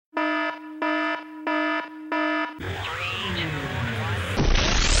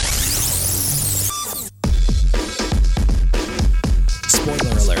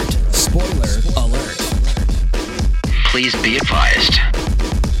Please be advised.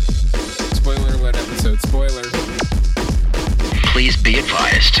 Spoiler alert episode. Spoiler. Please be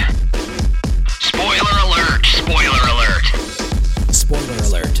advised. Spoiler alert. Spoiler alert. Spoiler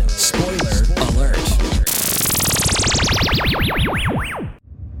alert. Spoiler alert.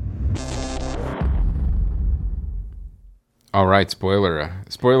 All right, spoiler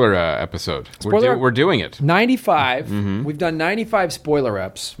episode. We're doing it. 95. Mm-hmm. We've done 95 spoiler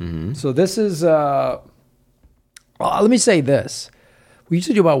eps. Mm-hmm. So this is, well, let me say this. We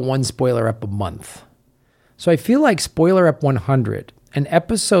usually do about one spoiler ep a month. So I feel like spoiler ep 100 and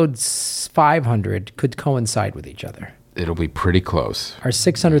episode 500 could coincide with each other. It'll be pretty close. Our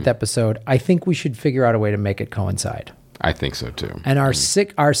 600th episode, I think we should figure out a way to make it coincide. I think so too. And our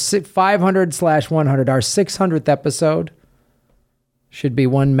 500/100, our 600th episode should be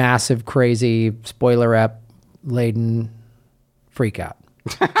one massive, crazy, spoiler ep laden freak out.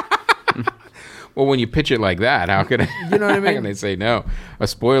 Well, when you pitch it like that, how could You know what I mean? How can they say no? A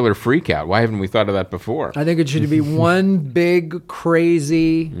spoiler freak out. Why haven't we thought of that before? I think it should be one big,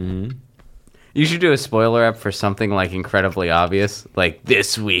 crazy. You should do a spoiler up for something like incredibly obvious, like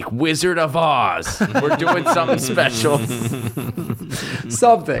this week, Wizard of Oz. We're doing something special.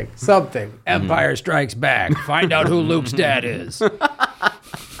 Something. Empire Strikes Back. Find out who Luke's dad is.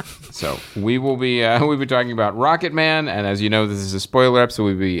 So we'll be talking about Rocketman, and as you know, this is a spoiler up, so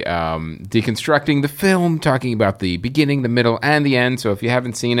we'll be deconstructing the film, talking about the beginning, the middle, and the end. So if you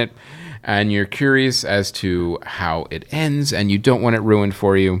haven't seen it and you're curious as to how it ends and you don't want it ruined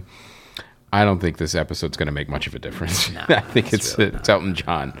for you, I don't think this episode's going to make much of a difference. No, I think it's Elton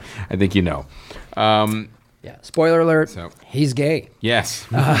John. I think you know. Yeah. Spoiler alert. He's gay. Yes.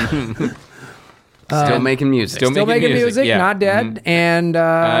 Still making music. Still making music, yeah. not dead. Mm-hmm.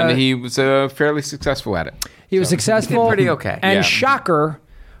 And he was fairly successful at it. he was successful. Did pretty okay. And Yeah. shocker,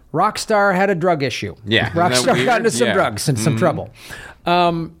 Rockstar had a drug issue. Yeah. Isn't that Rockstar weird? got into some Yeah. drugs and some trouble.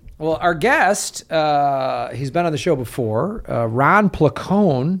 Well, our guest, he's been on the show before, Ron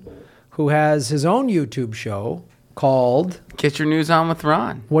Placone, who has his own YouTube show called... Get your news on with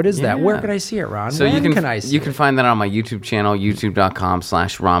Ron. What is that? Yeah. Where can I see it, Ron? So When you can I see you it? can find that on my YouTube channel,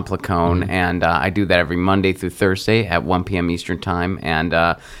 youtube.com/Ron Placone, and I do that every Monday through Thursday at 1 p.m. Eastern Time, and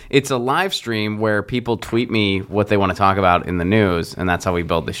it's a live stream where people tweet me what they want to talk about in the news, and that's how we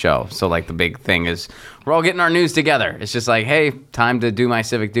build the show. So like the big thing is we're all getting our news together. It's just like, hey, time to do my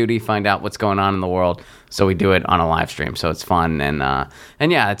civic duty, find out what's going on in the world. So we do it on a live stream, so it's fun, and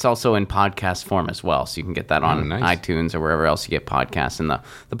yeah, it's also in podcast form as well, so you can get that on nice. iTunes or wherever else you get podcasts. And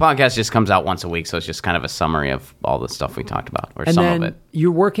the podcast just comes out once a week, so it's just kind of a summary of all the stuff we talked about, or And some then of it.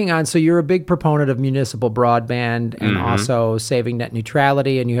 you're working on, so you're a big proponent of municipal broadband and also saving net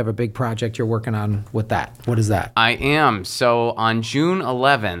neutrality, and you have a big project you're working on with that. What is that? I am. So on June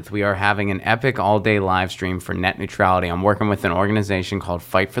 11th, we are having an epic all-day live stream for net neutrality. I'm working with an organization called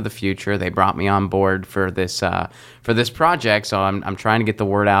Fight for the Future. They brought me on board for this project, so I'm trying to get the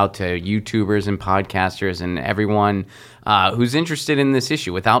word out to YouTubers and podcasters and everyone who's interested in this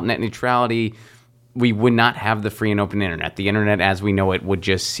issue. Without net neutrality, we would not have the free and open internet. The internet as we know it would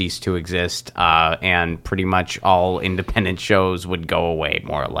just cease to exist, and pretty much all independent shows would go away,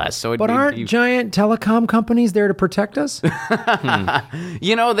 more or less. So, But aren't giant telecom companies there to protect us?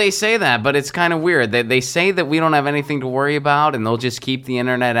 You know, they say that, but it's kind of weird. They say that we don't have anything to worry about, and they'll just keep the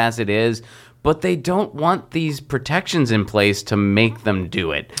internet as it is. But they don't want these protections in place to make them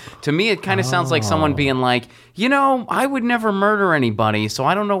do it. To me, it kind of sounds like someone being like, you know, I would never murder anybody, so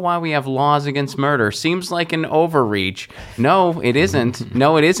I don't know why we have laws against murder. Seems like an overreach. No, it isn't.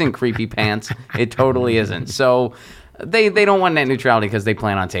 No, it isn't, creepy pants. It totally isn't. So they don't want net neutrality because they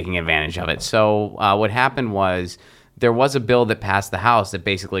plan on taking advantage of it. So what happened was there was a bill that passed the House that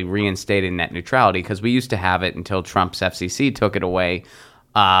basically reinstated net neutrality because we used to have it until Trump's FCC took it away.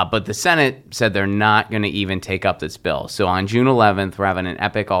 But the Senate said they're not going to even take up this bill. So on June 11th, we're having an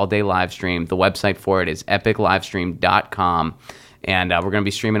epic all-day live stream. The website for it is epiclivestream.com. And we're going to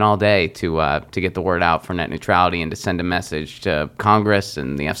be streaming all day to get the word out for net neutrality and to send a message to Congress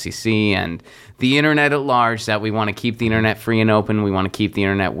and the FCC and the internet at large that we want to keep the internet free and open. We want to keep the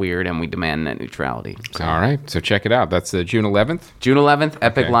internet weird, and we demand net neutrality. So, All right, so check it out. That's June 11th? June 11th,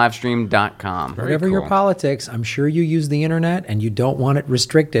 epiclivestream.com. Whatever your cool. politics, I'm sure you use the internet and you don't want it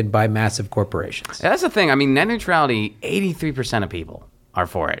restricted by massive corporations. That's the thing. I mean, net neutrality, 83% of people are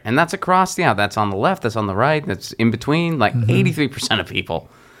for it. And that's across, that's on the left, that's on the right, that's in between, like 83% of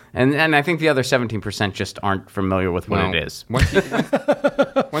people. And I think the other 17% just aren't familiar with what it is.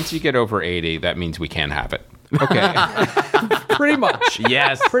 Once you get over 80, that means we can have it. Okay. Pretty much.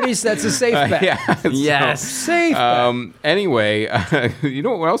 Yes. That's a safe bet. Yeah. Yes. Safe bet. Anyway, you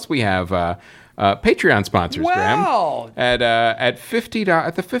know what else we have? Patreon sponsors, Wow. Graham. At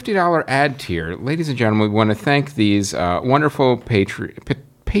the $50 ad tier, ladies and gentlemen, we want to thank these wonderful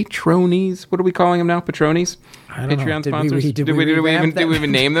patronies. What are we calling them now? Patronies? I don't know. Patreon Did we sponsors? do we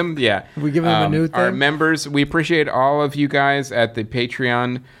even name them? Yeah. We give them a new thing? Our members, we appreciate all of you guys at the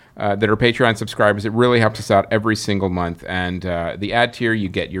Patreon that are Patreon subscribers. It really helps us out every single month. And the ad tier, you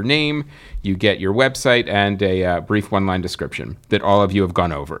get your name, you get your website, and a brief one-line description that all of you have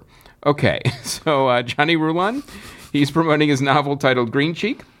gone over. Okay, so Johnny Rulon, he's promoting his novel titled Green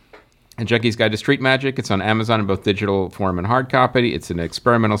Cheek, A Junkie's Guide to Street Magic. It's on Amazon in both digital form and hard copy. It's an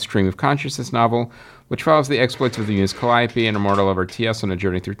experimental stream of consciousness novel, which follows the exploits of the muse Calliope and immortal lover T.S. on a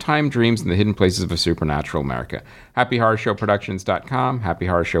journey through time, dreams, and the hidden places of a supernatural America. HappyHorrorShowProductions.com,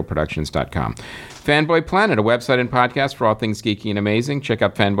 HappyHorrorShowProductions.com. Fanboy Planet, a website and podcast for all things geeky and amazing. Check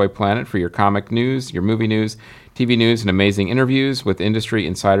out Fanboy Planet for your comic news, your movie news, TV news, and amazing interviews with industry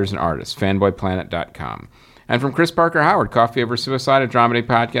insiders and artists. FanboyPlanet.com. And from Chris Parker Howard, Coffee Over Suicide, a dramedy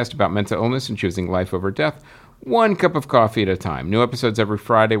podcast about mental illness and choosing life over death. One cup of coffee at a time. New episodes every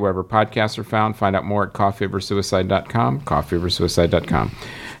Friday wherever podcasts are found. Find out more at coffeeoversuicide.com, coffeeoversuicide.com.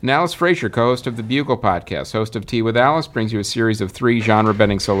 And Alice Frazier, co-host of the Bugle podcast, host of Tea with Alice, brings you a series of 3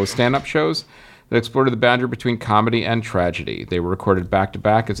 genre-bending solo stand-up shows that explore the boundary between comedy and tragedy. They were recorded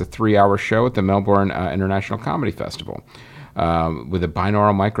back-to-back as a 3-hour show at the Melbourne International Comedy Festival with a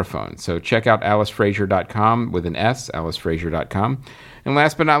binaural microphone. So check out alicefrazier.com with an S, alicefrazier.com. And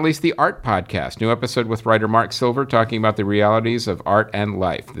last but not least, the Art Podcast. New episode with writer Mark Silver talking about the realities of art and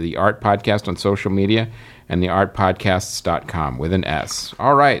life. The Art Podcast on social media and the artpodcasts.com with an S.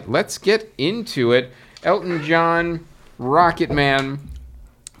 All right, let's get into it. Elton John, Rocketman.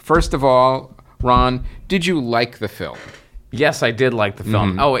 First of all, Ron, did you like the film? Yes, I did like the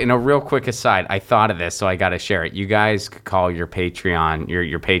film. Oh, and a real quick aside, I thought of this, so I got to share it. You guys could call your Patreon,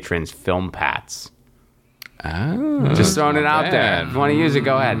 your patrons, film pats. Oh, just throwing it out there. If you want to use it,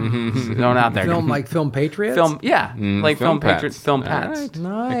 go ahead. Just throwing it out there. Film Patriots? Like film patriots, film pats. Right.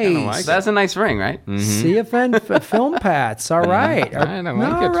 Nice. So that's a nice ring, right? CFN film pats. All right. I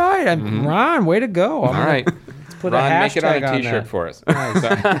like it. All right. Ron, way to go. All right. Let's put Ron, a make it on hashtag a T-shirt that. for us.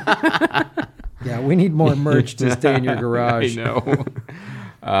 Yeah, we need more merch to stay in your garage. I know.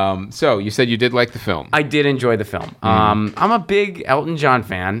 So you said you did like the film. I did enjoy the film. I'm a big Elton John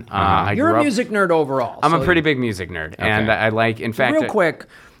fan. You're a music nerd overall. I'm a pretty big music nerd, and I like. In fact, real quick,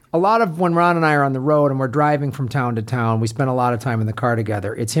 a lot of when Ron and I are on the road and we're driving from town to town, we spend a lot of time in the car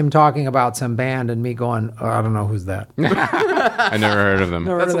together. It's him talking about some band and me going, oh, I don't know who's that. I never heard of them.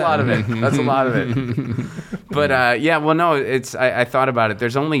 That's a lot of it. That's a lot of it. But yeah, well, no, it's. I thought about it.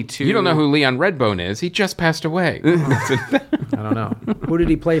 There's only 2. You don't know who Leon Redbone is. He just passed away. I don't know. Who did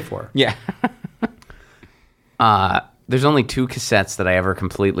he play for? Yeah. There's only 2 cassettes that I ever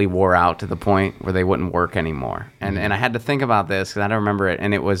completely wore out to the point where they wouldn't work anymore. And I had to think about this because I don't remember it.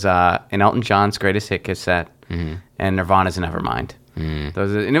 And it was an Elton John's Greatest Hit cassette and Nirvana's Nevermind.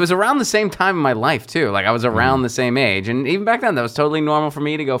 Those, and it was around the same time in my life, too. Like, I was around the same age. And even back then, that was totally normal for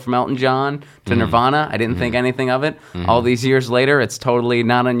me to go from Elton John to Nirvana. I didn't think anything of it. All these years later, it's totally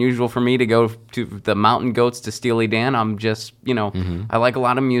not unusual for me to go to the Mountain Goats to Steely Dan. I'm just, I like a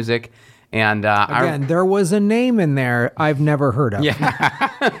lot of music. And again, there was a name in there I've never heard of. Yeah.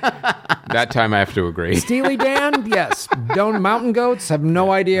 That time I have to agree. Steely Dan, yes. Don't Mountain Goats have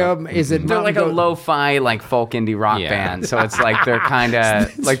no idea. Is it? They're Mountain like a Goat? Lo-fi, like folk indie rock band. So it's like they're kind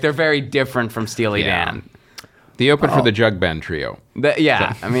of like they're very different from Steely Dan. The open for the Jug Band Trio.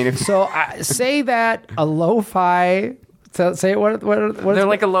 I mean, if So say that a lo-fi. So say what? they're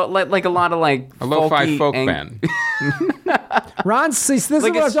like a lot of like A lo-fi folky folk band. Ron, see, this is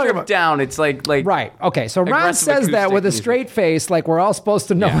Like what I'm it's talking stripped about. down. It's like Right. Okay. So Ron aggressive says that acoustic with a music. straight face, like we're all supposed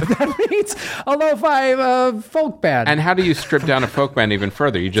to know what that means. A lo-fi folk band. And how do you strip down a folk band even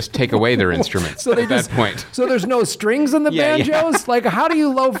further? You just take away their instruments so they at just, that point. So there's no strings in the Yeah, banjos. Like, how do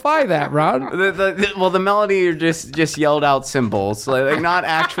you lo-fi that, Ron? the melody are just yelled out cymbals, like not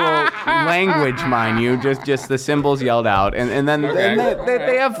actual language, mind you, just the cymbals yelled out, and then Okay.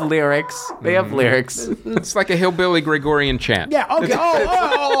 they have lyrics. They have lyrics. It's like a hillbilly Gregorian chant. Yeah. Okay.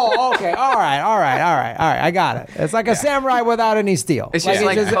 Okay. All right. I got it. It's like a samurai without any steel. It's just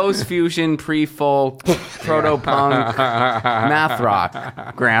like post-fusion, pre-folk, proto-punk, math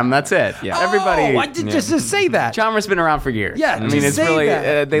rock. Graham, that's it. Yeah, everybody. I did just say that. Genre's been around for years. Yeah, I mean, just it's say really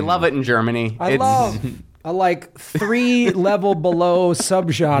that. they love it in Germany. I like 3 level below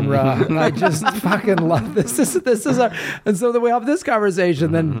subgenre. I just fucking love this. This is and so then we have this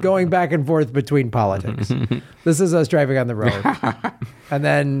conversation, then going back and forth between politics. This is us driving on the road, and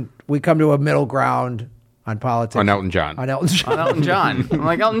then we come to a middle ground, on politics. On Elton John. On Elton John. On Elton John. I'm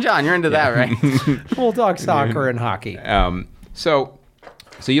like, Elton John, you're into that, right? We'll talk soccer and hockey. So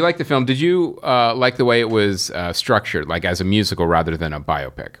you like the film. Did you like the way it was structured, like as a musical rather than a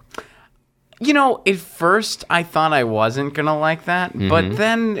biopic? You know, at first I thought I wasn't going to like that, but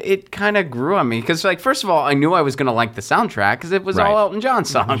then it kind of grew on me. Because, like, first of all, I knew I was going to like the soundtrack because it was all Elton John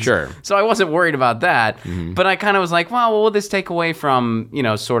songs. Sure. So I wasn't worried about that. But I kind of was like, well, will this take away from, you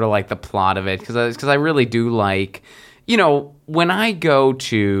know, sort of like the plot of it? Because I really do like, you know, when I go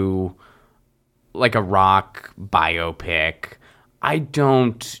to, like, a rock biopic, I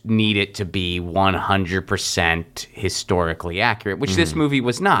don't need it to be 100% historically accurate, which this movie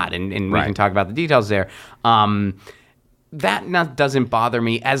was not, and we can talk about the details there. That doesn't bother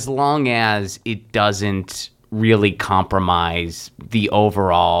me as long as it doesn't really compromise the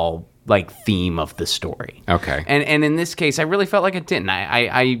overall like theme of the story. Okay. And in this case, I really felt like it didn't.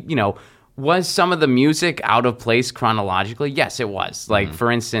 I you know, was some of the music out of place chronologically? Yes, it was. Like,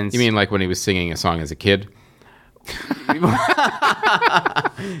 for instance... You mean like when he was singing a song as a kid?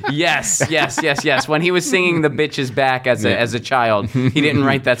 Yes. When he was singing "The Bitch Is Back" as a child, he didn't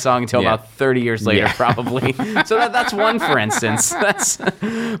write that song until about 30 years later, probably. So that's one, for instance.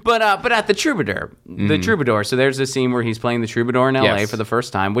 But at the Troubadour. So there's a scene where he's playing the Troubadour in L.A. for the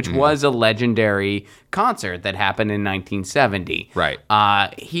first time, which was a legendary concert that happened in 1970. Right.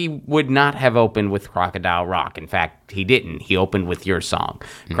 He would not have opened with Crocodile Rock. In fact, he didn't. He opened with your song.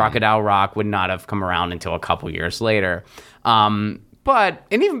 Crocodile Rock would not have come around until a couple years later. But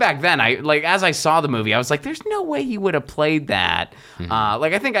even back then, as I saw the movie, I was like, there's no way he would have played that.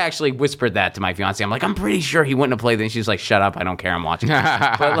 I think I actually whispered that to my fiance. I'm like, I'm pretty sure he wouldn't have played that. And she's like, shut up, I don't care, I'm watching this.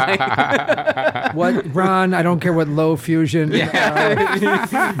 But like, What, Ron? I don't care what low fusion. she's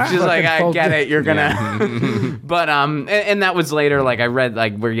like, I get it, you're gonna. But and that was later. Like I read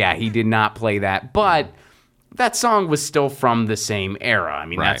where he did not play that, but. That song was still from the same era. I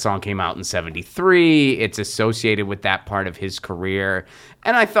mean, that song came out in 73. It's associated with that part of his career.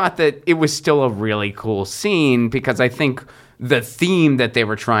 And I thought that it was still a really cool scene because I think the theme that they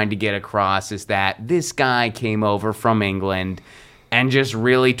were trying to get across is that this guy came over from England and just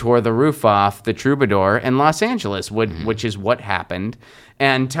really tore the roof off the Troubadour in Los Angeles, which is what happened.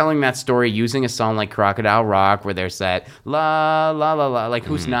 And telling that story using a song like Crocodile Rock, where there's that la, la, la, la, like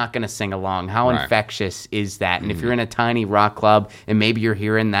who's not going to sing along? How infectious is that? And if you're in a tiny rock club and maybe you're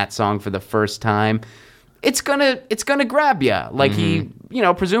hearing that song for the first time, it's gonna grab you. Like he,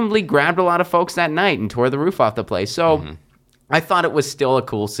 presumably grabbed a lot of folks that night and tore the roof off the place. So I thought it was still a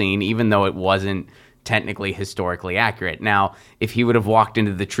cool scene, even though it wasn't technically historically accurate. Now, if he would have walked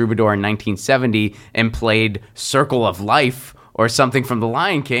into the Troubadour in 1970 and played Circle of Life or something from The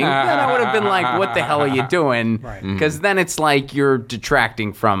Lion King, then I would have been like, what the hell are you doing? Because then it's like you're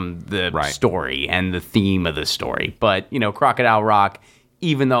detracting from the story and the theme of the story. But, Crocodile Rock,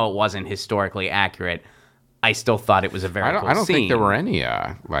 even though it wasn't historically accurate, I still thought it was a very cool scene. I don't think there were any,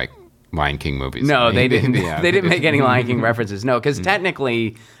 Lion King movies. No, they didn't. They didn't make any Lion King references. No, because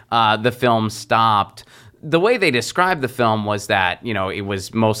technically the film stopped. The way they described the film was that, it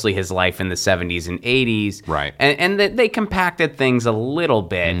was mostly his life in the 70s and 80s. Right. And that they compacted things a little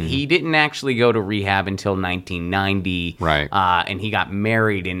bit. He didn't actually go to rehab until 1990. Right. And he got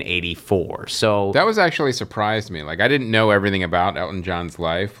married in 84. So that was actually surprised me. Like, I didn't know everything about Elton John's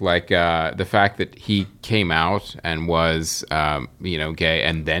life. Like, the fact that he came out and was, gay,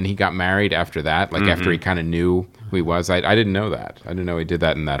 and then he got married after that. Like, after he kind of knew who he was. I didn't know that. I didn't know he did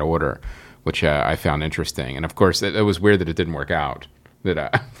that in that order, which I found interesting. And of course, it was weird that it didn't work out,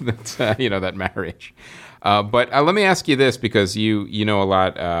 that marriage. But let me ask you this, because you know a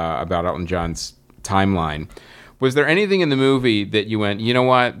lot about Elton John's timeline. Was there anything in the movie that you went, you know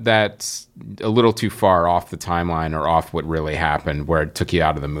what, that's a little too far off the timeline or off what really happened, where it took you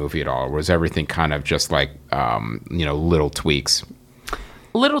out of the movie at all? Or was everything kind of just like, little tweaks?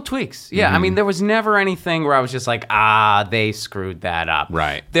 Little tweaks. Yeah, I mean, there was never anything where I was just like, they screwed that up.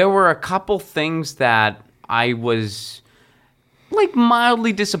 Right. There were a couple things that I was,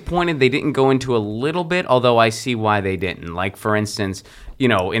 mildly disappointed they didn't go into a little bit, although I see why they didn't. Like, for instance,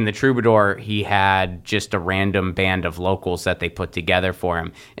 in the Troubadour, he had just a random band of locals that they put together for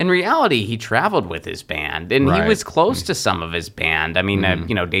him. In reality, he traveled with his band, and he was close to some of his band. I mean,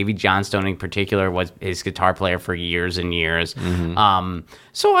 Davy Johnstone in particular was his guitar player for years and years.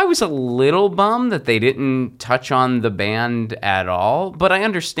 So I was a little bummed that they didn't touch on the band at all, but I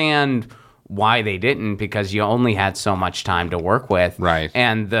understand why they didn't, because you only had so much time to work with. Right.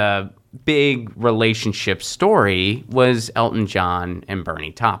 And the big relationship story was Elton John and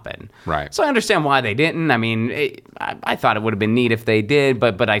Bernie Taupin. Right. So I understand why they didn't. I mean, I thought it would have been neat if they did,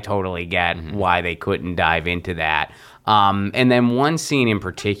 but I totally get why they couldn't dive into that. And then one scene in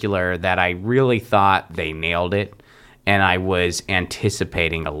particular that I really thought they nailed it, and I was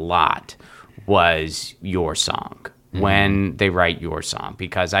anticipating a lot, was Your Song. When they write Your Song,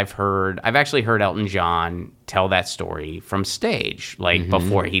 because I've actually heard Elton John tell that story from stage, like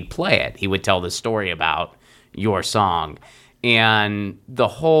before he'd play it. He would tell the story about Your Song. And the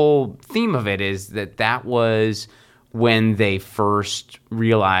whole theme of it is that was when they first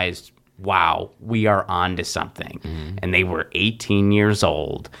realized, wow, we are onto something. And they were 18 years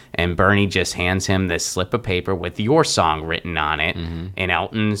old, and Bernie just hands him this slip of paper with Your Song written on it, and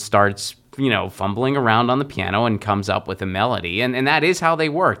Elton starts fumbling around on the piano and comes up with a melody. And that is how they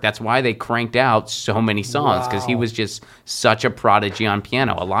work. That's why they cranked out so many songs, because he was just such a prodigy on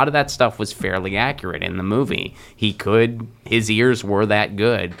piano. A lot of that stuff was fairly accurate in the movie. His ears were that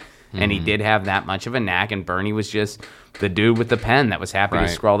good, and he did have that much of a knack, and Bernie was just the dude with the pen that was happy to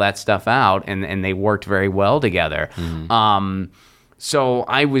scroll that stuff out, and they worked very well together. So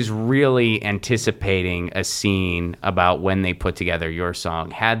I was really anticipating a scene about when they put together Your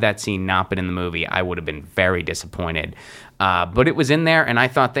Song. Had that scene not been in the movie, I would have been very disappointed. But it was in there, and I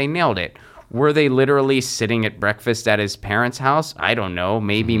thought they nailed it. Were they literally sitting at breakfast at his parents' house? I don't know.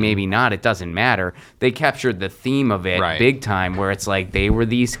 Maybe, maybe not. It doesn't matter. They captured the theme of it big time, where it's like they were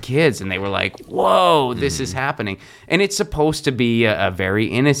these kids, and they were like, whoa, this is happening. And it's supposed to be a very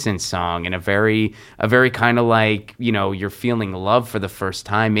innocent song, and a very kind of like, you're feeling love for the first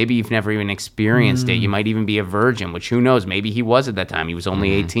time. Maybe you've never even experienced it. You might even be a virgin, which who knows? Maybe he was at that time. He was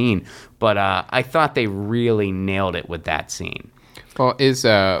only 18. But I thought they really nailed it with that scene. Well,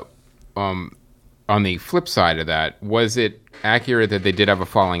 on the flip side of that, was it accurate that they did have a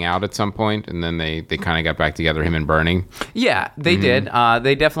falling out at some point, and then they kind of got back together, him and Bernie? Yeah, they did.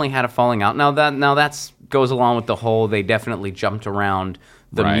 They definitely had a falling out. Now that goes along with the whole, they definitely jumped around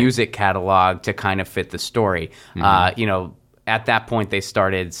the music catalog to kind of fit the story. At that point, they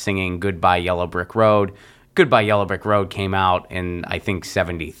started singing Goodbye Yellow Brick Road. Goodbye Yellow Brick Road came out in, I think,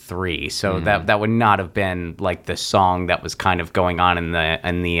 73. So that would not have been like the song that was kind of going on in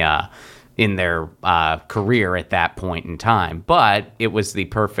their career at that point in time. But it was the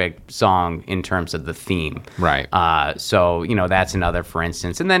perfect song in terms of the theme. Right. So that's another, for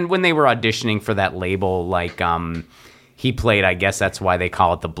instance. And then when they were auditioning for that label, like he played, I guess that's why they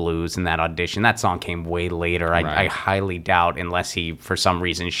call it The Blues in that audition. That song came way later. I highly doubt, unless he, for some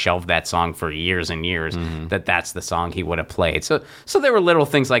reason, shelved that song for years and years, that's the song he would have played. So there were little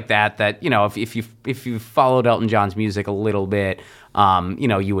things like that, if you followed Elton John's music a little bit,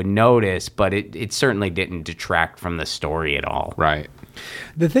 you would notice, but it certainly didn't detract from the story at all. Right.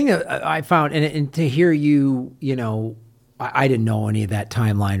 The thing that I found, and to hear you, I didn't know any of that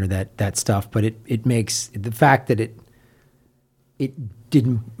timeline or that stuff, but it makes the fact that it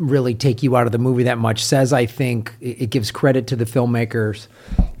didn't really take you out of the movie that much says, I think, it gives credit to the filmmakers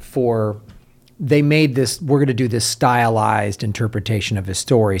for, they made this, we're going to do this stylized interpretation of his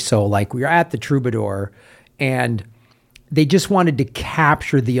story. So like we were at the Troubadour, and they just wanted to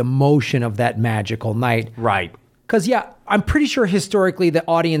capture the emotion of that magical night. Right. Because, I'm pretty sure historically the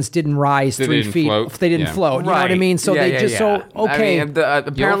audience didn't rise 3 feet. Float. They didn't float. You know what I mean? So okay. I mean,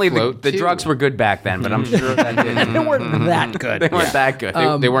 apparently the drugs were good back then, but I'm sure that didn't. They weren't that good. They weren't that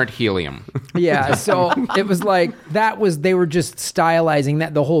good. They weren't helium. Yeah, so it was like they were just stylizing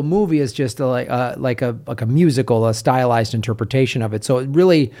that. The whole movie is just like a musical, a stylized interpretation of it. So it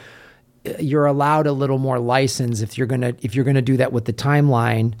really, you're allowed a little more license if you're gonna do that with the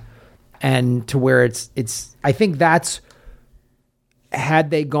timeline, and to where it's. I think that's, had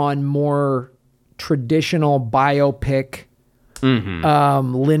they gone more traditional biopic,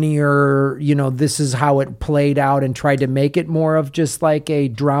 linear, this is how it played out, and tried to make it more of just like a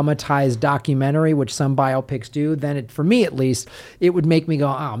dramatized documentary, which some biopics do, then for me at least, it would make me go,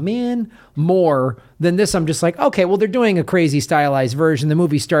 oh man, more than this. I'm just like, okay, well, they're doing a crazy stylized version. The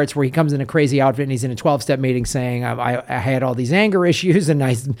movie starts where he comes in a crazy outfit and he's in a 12-step meeting saying, I had all these anger issues, and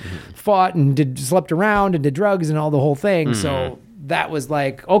I fought and slept around and did drugs and all the whole thing. So that was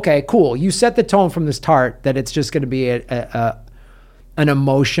like, okay, cool. You set the tone from the start that it's just going to be an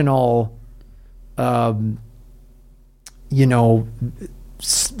emotional, song.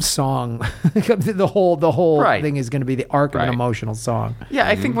 the whole thing is going to be the arc of an emotional song. Yeah,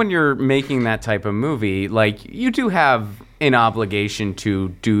 I think when you're making that type of movie, like, you do have an obligation to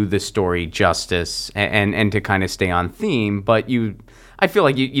do the story justice and to kind of stay on theme, but I feel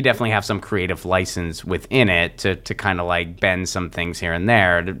like you definitely have some creative license within it to kind of like bend some things here and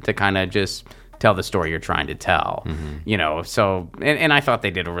there to kind of just tell the story you're trying to tell, so and I thought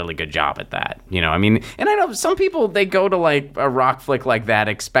they did a really good job at that, I mean, and I know some people, they go to like a rock flick like that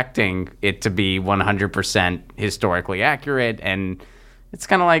expecting it to be 100% historically accurate, and it's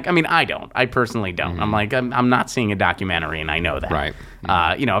kind of like, I mean, I personally don't. I'm like, I'm not seeing a documentary, and I know that. Right.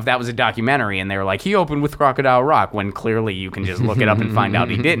 If that was a documentary and they were like, he opened with Crocodile Rock, when clearly you can just look it up and find out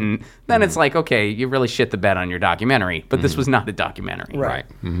he didn't, then it's like, okay, you really shit the bed on your documentary. But this was not a documentary. Right.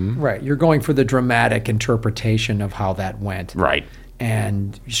 Right. You're going for the dramatic interpretation of how that went. Right.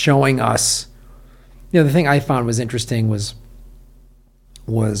 And showing us, the thing I found was interesting was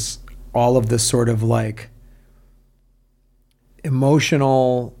all of the sort of like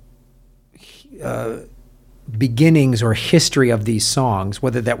emotional beginnings or history of these songs,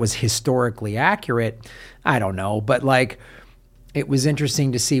 whether that was historically accurate, I don't know. But like, it was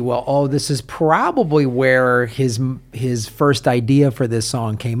interesting to see, this is probably where his first idea for this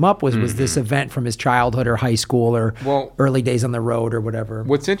song came up was this event from his childhood or high school or early days on the road or whatever.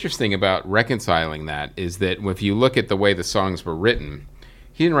 What's interesting about reconciling that is that if you look at the way the songs were written,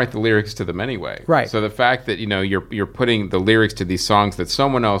 he didn't write the lyrics to them anyway. Right. So the fact that, you're putting the lyrics to these songs that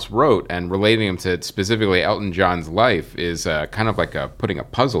someone else wrote and relating them to specifically Elton John's life is kind of like putting a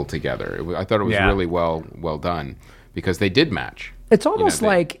puzzle together. I thought it was really well done because they did match. It's almost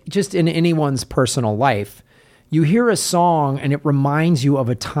like just in anyone's personal life, you hear a song and it reminds you of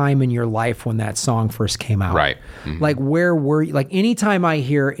a time in your life when that song first came out. Right. Like, where were you? Like, anytime I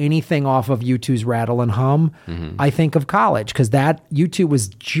hear anything off of U2's Rattle and Hum, I think of college, because that U2 was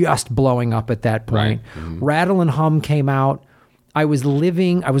just blowing up at that point. Right. Rattle and Hum came out. I was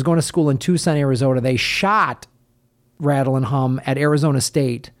going to school in Tucson, Arizona. They shot Rattle and Hum at Arizona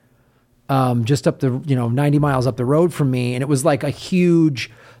State, just up the 90 miles up the road from me, and it was like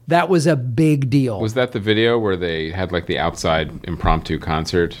that was a big deal. Was that the video where they had like the outside impromptu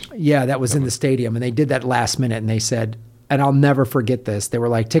concert? Yeah, that was in the stadium, and they did that last minute, and they said, and I'll never forget this, they were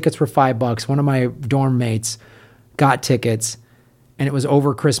like, tickets were $5. One of my dorm mates got tickets, and it was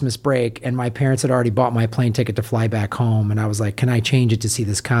over Christmas break, and my parents had already bought my plane ticket to fly back home, and I was like, can I change it to see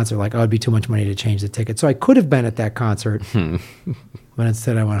this concert? Like, it'd be too much money to change the ticket. So I could have been at that concert, but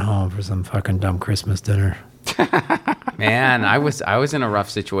instead I went home for some fucking dumb Christmas dinner. Man, I was in a rough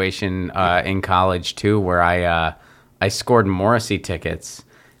situation in college too, where I scored Morrissey tickets,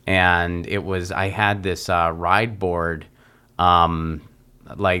 and I had this ride board,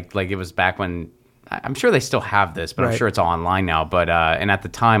 like it was back when, I'm sure they still have this, but I'm sure it's all online now. But and at the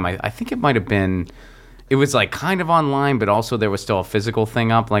time, I think it might have been, it was like kind of online, but also there was still a physical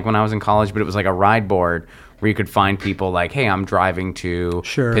thing up, like when I was in college. But it was like a ride board where you could find people like, hey, I'm driving to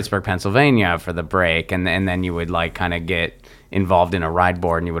Pittsburgh, Pennsylvania for the break. And then you would like kind of get involved in a ride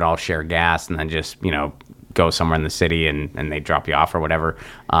board, and you would all share gas and then just, go somewhere in the city and they drop you off or whatever.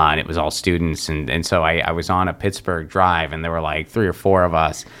 And it was all students. And so I was on a Pittsburgh drive, and there were like 3 or 4 of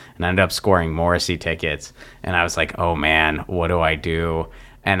us, and I ended up scoring Morrissey tickets. And I was like, oh man, what do I do?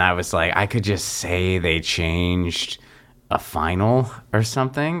 And I was like, I could just say they changed a final or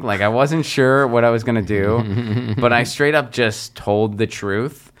something. Like, I wasn't sure what I was going to do, but I straight up just told the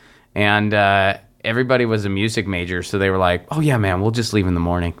truth. And everybody was a music major, so they were like, oh yeah, man, we'll just leave in the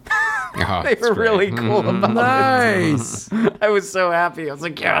morning. Oh, They were really cool about Nice. it. I was so happy. I was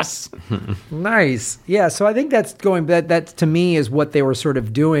like, yes. Nice. Yeah, so I think that's that to me is what they were sort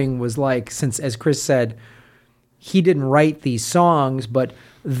of doing, was like, since, as Chris said, he didn't write these songs, but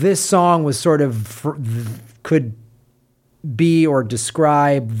this song was sort of could be or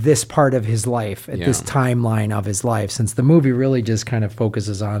describe this part of his life at this timeline of his life, since the movie really just kind of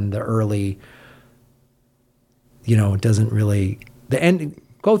focuses on the early, it doesn't really, the end,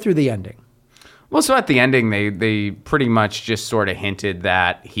 go through the ending. Well, so at the ending, they pretty much just sort of hinted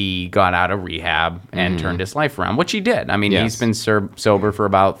that he got out of rehab and turned his life around, which he did. I mean, he's been sober for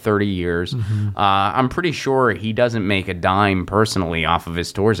about 30 years. I'm pretty sure he doesn't make a dime personally off of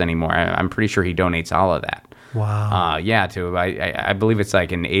his tours anymore. I'm pretty sure he donates all of that. Wow. To I believe it's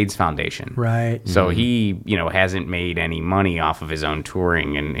like an AIDS foundation. Right. So he, hasn't made any money off of his own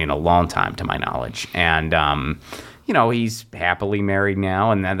touring in a long time, to my knowledge. And he's happily married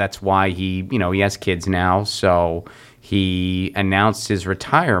now, and that's why he has kids now. So he announced his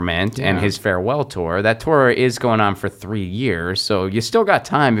retirement and his farewell tour. That tour is going on for 3 years, so you still got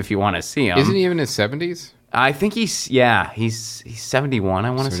time if you want to see him. Isn't he even in his 70s? I think he's 71. I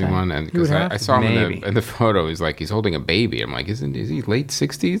want to say. 71, and because have I to saw him Maybe. in the photo, he's holding a baby. I'm like, is he late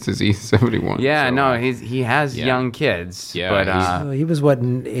 60s? Is he 71? Yeah, So, no, he has young kids. Yeah, but he's- He was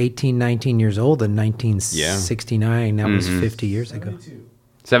 18, 19 years old in 1969. That was 50 years ago.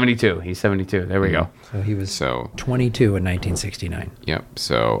 72. He's 72. There we go. So he was So 22 in 1969. yep.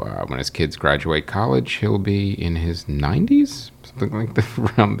 So when his kids graduate college, he'll be in his 90s, something like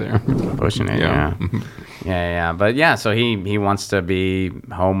that, around there. Pushing it, Yeah. yeah. But yeah, so he wants to be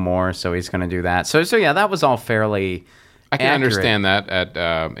home more, so he's going to do that. So yeah, that was all fairly. I can accurate. understand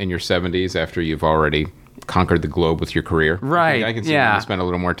that in your 70s after you've already conquered the globe with your career. Right, I can see yeah. you spend a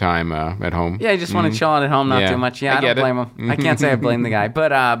little more time at home. Yeah, you just want to chill out at home, not Yeah, too much. Yeah, I I get don't it. blame him. I can't say I blame the guy, but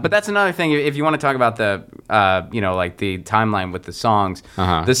that's another thing. If you want to talk about the, like the timeline with the songs,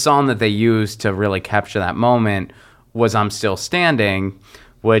 the song that they used to really capture that moment was "I'm Still Standing,"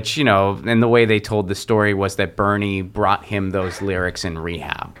 which, and the way they told the story was that Bernie brought him those lyrics in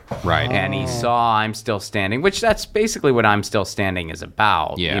rehab. Right. And he saw "I'm Still Standing," which that's basically what "I'm Still Standing" is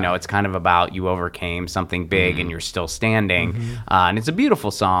about. Yeah. It's kind of about you overcame something big and you're still standing. And it's a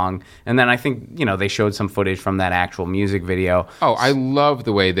beautiful song. And then I think, they showed some footage from that actual music video. Oh, I love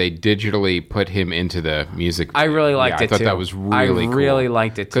the way they digitally put him into the music I video. really liked I it, thought too. that was really cool. I really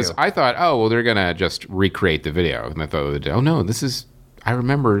liked it, too. Because I thought, oh, well, they're going to just recreate the video. And I thought, oh, no, I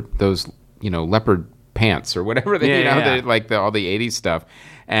remember those, leopard pants or whatever, all the 80s stuff.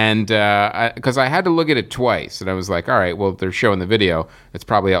 And because I had to look at it twice. And I was like, all right, well, they're showing the video. It's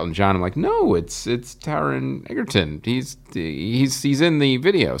probably Elton John. I'm like, no, it's Taron Egerton. He's in the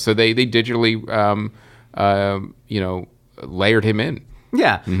video. So they digitally, layered him in.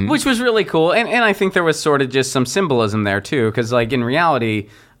 Yeah, which was really cool. And I think there was sort of just some symbolism there, too, because, in reality,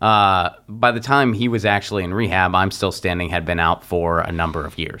 by the time he was actually in rehab, "I'm Still Standing" had been out for a number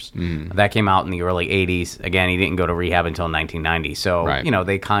of years. That came out in the early 80s. Again, he didn't go to rehab until 1990. So, Right.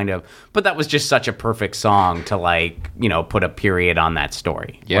 they kind of... But that was just such a perfect song to, put a period on that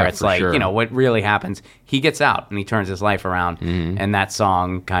story. Yeah, where it's for like, sure. what really happens, he gets out and he turns his life around. And that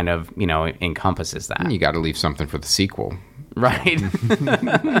song kind of, encompasses that. You got to leave something for the sequel. Right?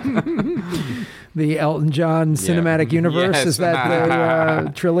 The Elton John Cinematic Universe, Yes. is that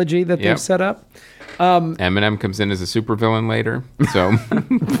the trilogy that Yep. they've set up? Eminem comes in as a supervillain later. So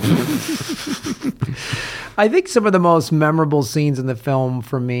I think some of the most memorable scenes in the film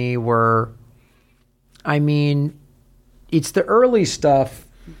for me were, it's the early stuff.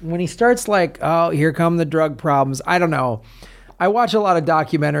 When he starts like, oh, here come the drug problems. I don't know. I watch a lot of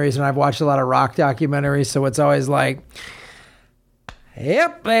documentaries and I've watched a lot of rock documentaries. So it's always like,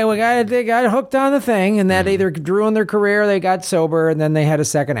 yep, they got hooked on the thing, and that either ruined their career, they got sober, and then they had a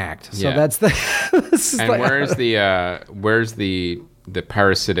second act. So Yeah. that's the. this is and like- where's the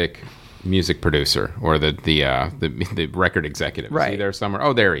parasitic music producer or the record executive? Is he Right. there somewhere?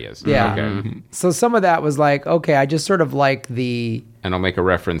 Oh, there he is. Yeah. Okay. So some of that was like, okay, I just sort of like the. And I'll make a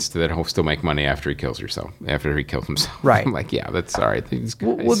reference to that he'll still make money after he kills himself. Right. I'm like, yeah, that's all right. These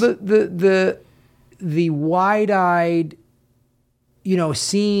guys. Well, the wide-eyed,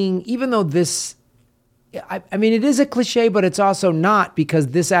 seeing, even though this, it is a cliche, but it's also not, because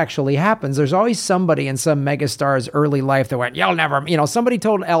this actually happens. There's always somebody in some megastar's early life that went, you'll never, somebody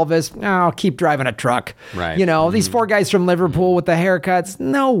told Elvis, oh, keep driving a truck. Right. These four guys from Liverpool with the haircuts,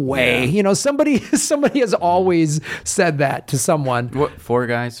 no way. Somebody has always said that to someone. What, four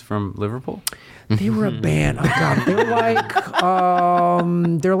guys from Liverpool? They were a band. Oh God,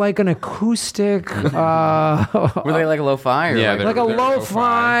 they're like an acoustic, Were they like lo-fi? Or Yeah, like, they're- like a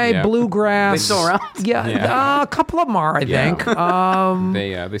lo-fi yeah. bluegrass. They still around? Yeah, a couple of them are, I Yeah. think.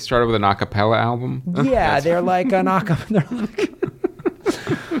 They started with an a cappella album. Yeah, they're like they're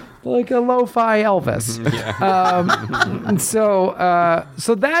like a lo-fi Elvis. And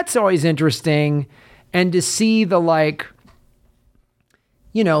so that's always interesting, and to see the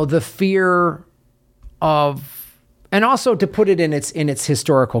the fear of, and also to put it in its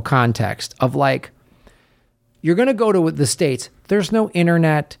historical context of you're going to go to the States. There's no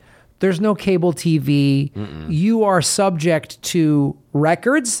internet. There's no cable TV. You are subject to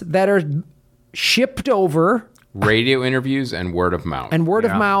records that are shipped over, Radio interviews and word of mouth. and word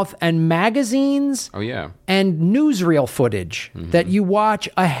of mouth, and magazines, oh yeah. and newsreel footage that you watch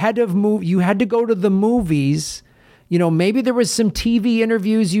ahead of movie. You had to go to the movies. Maybe there was some TV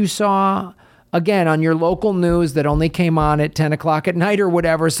interviews you saw, again, on your local news that only came on at 10 o'clock at night or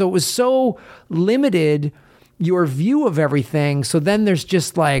whatever. So it was so limited, your view of everything. So then there's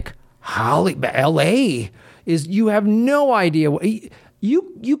just LA is, you have no idea.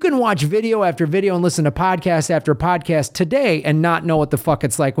 You can watch video after video and listen to podcast after podcast today and not know what the fuck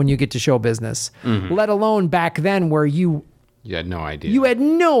it's like when you get to show business, let alone back then where you had no idea. You had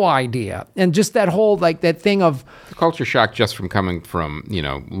no idea. And just that whole, like, that thing of the culture shock just from coming from,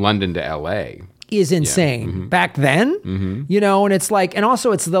 London to LA is insane. Back then, and it's like, and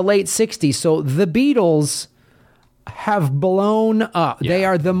also it's the late 60s. So the Beatles have blown up. Yeah. They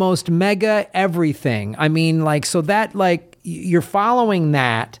are the most mega everything. I mean, like, so that, like, you're following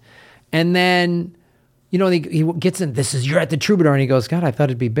that, and then he gets in. You're at the Troubadour, and he goes, God, I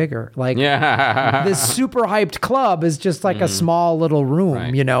thought it'd be bigger. Like, this super hyped club is just like a small little room.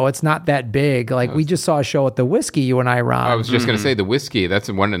 Right. It's not that big. Like, we just saw a show at the Whiskey, you and I, Ron. I was just gonna say the Whiskey. That's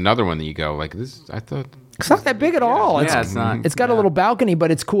another one that you go like this. I thought it's not that big at all. It's not. It's got a little balcony, but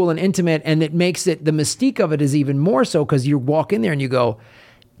it's cool and intimate, and it makes it, the mystique of it is even more so because you walk in there and you go,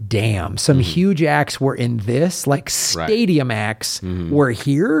 damn, some huge acts were in this, like stadium acts were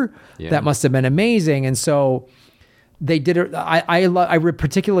here. Yeah. That must have been amazing. And so they did it. I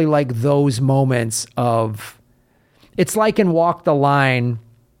particularly like those moments of, it's like in Walk the Line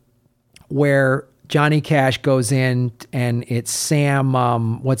where Johnny Cash goes in and it's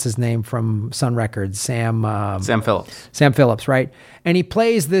Sam, what's his name from Sun Records? Sam Phillips. Sam Phillips, right? And he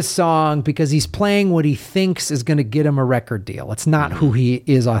plays this song because he's playing what he thinks is going to get him a record deal. It's not who he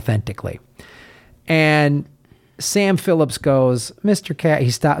is authentically. And Sam Phillips goes, Mr. Cash, he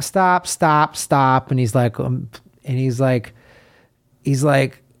stop. And he's like,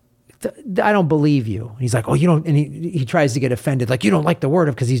 I don't believe you. And he's like, oh, you don't, and he tries to get offended. Like, you don't like the word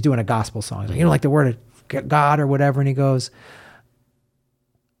of, because he's doing a gospel song. He's like, you don't like the word of God or whatever. And he goes,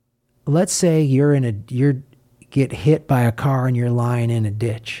 let's say you're get hit by a car and you're lying in a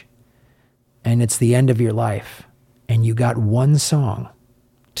ditch and it's the end of your life and you got one song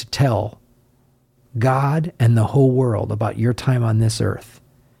to tell God and the whole world about your time on this earth.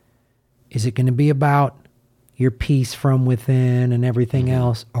 Is it going to be about your peace from within and everything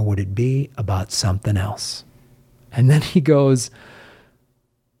else, or would it be about something else? And then he goes,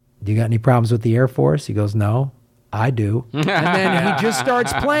 do you got any problems with the Air Force? He goes, no, I do. And then he just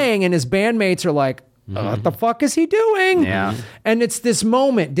starts playing and his bandmates are like, what the fuck is he doing? Yeah. And it's this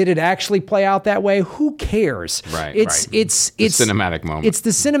moment. Did it actually play out that way? Who cares? Right. It's the cinematic moment. It's the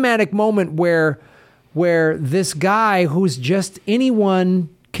cinematic moment where this guy who's just, anyone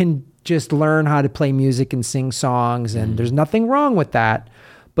can just learn how to play music and sing songs, and there's nothing wrong with that.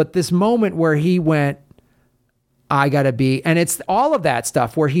 But this moment where he went, I gotta be, and it's all of that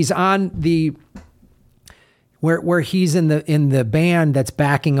stuff where he's on the, where he's in the band that's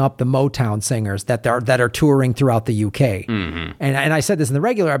backing up the Motown singers that are touring throughout the UK. And I said this in the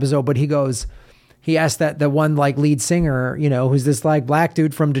regular episode, but he asked that the one like lead singer, who's this like black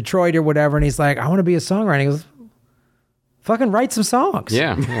dude from Detroit or whatever, and he's like, I want to be a songwriter. And he goes, fucking write some songs.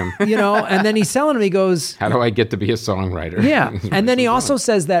 Yeah. And then he's telling him, he goes, how do I get to be a songwriter? Yeah. And then he also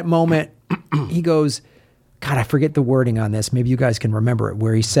says that moment, he goes, God, I forget the wording on this. Maybe you guys can remember it,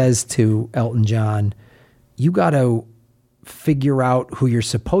 where he says to Elton John, you got to figure out who you're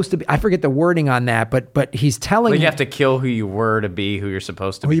supposed to be. I forget the wording on that, but he's telling you have to kill who you were to be who you're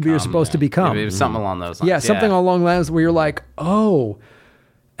supposed to become. Who you're supposed to become. It was something along those lines. Yeah, something along those lines where you're like, oh.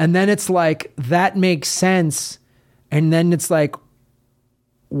 And then it's like, that makes sense. And then it's like,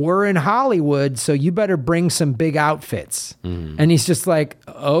 we're in Hollywood, so you better bring some big outfits. And he's just like,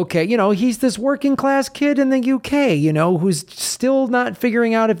 okay, he's this working class kid in the UK, who's still not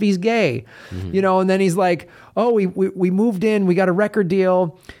figuring out if he's gay, and then he's like, oh, we moved in, we got a record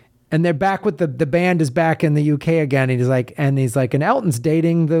deal, and they're back with the band is back in the UK again. And he's like, and Elton's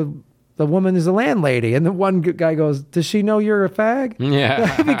dating the woman who's a landlady. And the one guy goes, does she know you're a fag?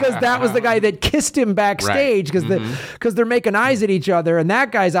 Yeah. Because that was the guy that kissed him backstage because they're making eyes at each other. And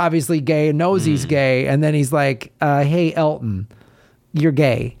that guy's obviously gay and knows he's gay. And then he's like, hey, Elton, you're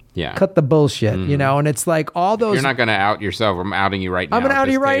gay. Yeah. Cut the bullshit, and it's like all those. You're not going to out yourself. I'm outing you right now. I'm going to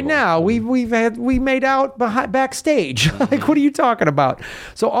out you right now. We made out backstage. Like, what are you talking about?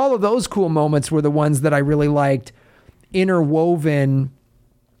 So all of those cool moments were the ones that I really liked, interwoven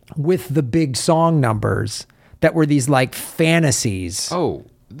with the big song numbers that were these like fantasies. Oh,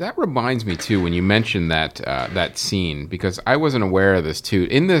 that reminds me too when you mentioned that scene, because I wasn't aware of this too.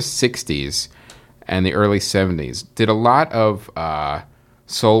 In the 60s and the early 70s, did a lot of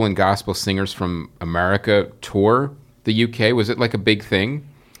soul and gospel singers from America tour the UK? Was it like a big thing?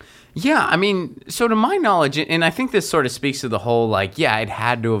 Yeah, I mean, so to my knowledge, and I think this sort of speaks to the whole, like, yeah, it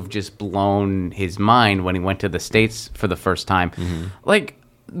had to have just blown his mind when he went to the States for the first time. Like,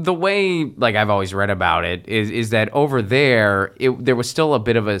 the way, like, I've always read about it is that over there, there was still a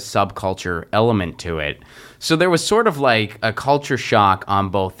bit of a subculture element to it. So there was sort of like a culture shock on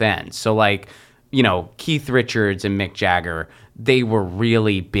both ends. So, like, you know, Keith Richards and Mick Jagger, they were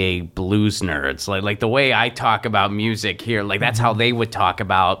really big blues nerds. Like the way I talk about music here, like that's how they would talk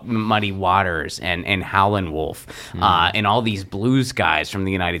about Muddy Waters and Howlin' Wolf and all these blues guys from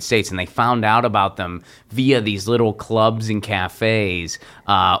the United States. And they found out about them via these little clubs and cafes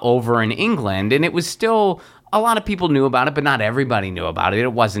over in England. And it was still... A lot of people knew about it, but not everybody knew about it.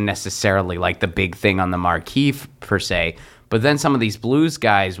 It wasn't necessarily like the big thing on the marquee per se. But then some of these blues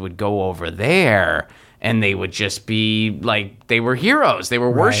guys would go over there and they would just be like, they were heroes. They were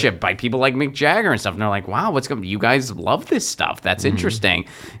worshipped by people like Mick Jagger and stuff. And they're like, wow, what's going on? You guys love this stuff. That's interesting.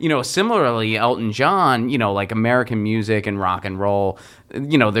 You know, similarly, Elton John, you know, like American music and rock and roll,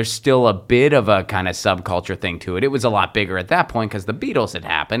 you know, there's still a bit of a kind of subculture thing to it. It was a lot bigger at that point because the Beatles had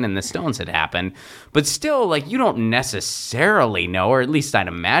happened and the Stones had happened. But still, like, you don't necessarily know, or at least I'd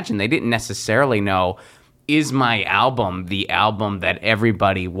imagine they didn't necessarily know, is my album the album that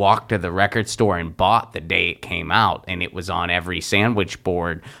everybody walked to the record store and bought the day it came out, and it was on every sandwich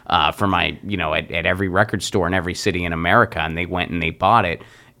board for my, you know, at every record store in every city in America, and they went and they bought it.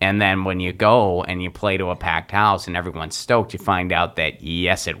 And then when you go and you play to a packed house and everyone's stoked, you find out that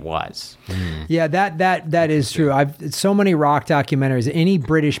yes, it was. Yeah, that is true. So many rock documentaries. Any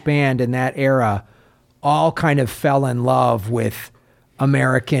British band in that era all kind of fell in love with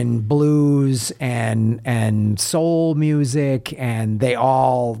American blues and soul music, and they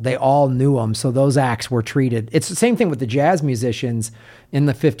all knew them. So those acts were treated. It's the same thing with the jazz musicians in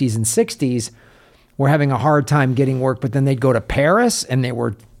the 50s and 60s. Were having a hard time getting work, but then they'd go to Paris and they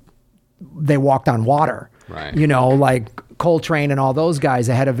walked on water. Right. You know, like Coltrane and all those guys,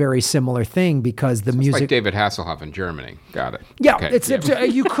 they had a very similar thing because the music. Like David Hasselhoff in Germany. Got it. Yeah, Okay. it's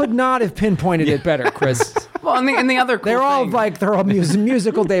you could not have pinpointed it better, Chris. Well, and the other cool They're all thing, like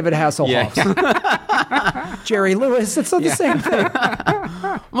musical David Hasselhoffs. Jerry Lewis, it's not the same thing.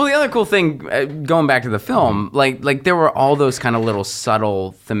 well, the other cool thing, going back to the film, like there were all those kind of little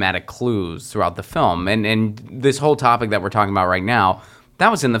subtle thematic clues throughout the film, and this whole topic that we're talking about right now,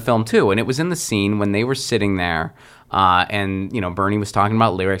 that was in the film too, and it was in the scene when they were sitting there. And, you know, Bernie was talking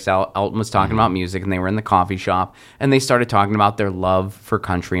about lyrics, Elton was talking about music, and they were in the coffee shop, and they started talking about their love for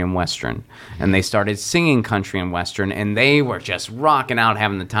country and Western. And they started singing country and Western, and they were just rocking out,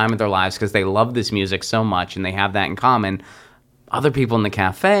 having the time of their lives because they love this music so much, and they have that in common. Other people in the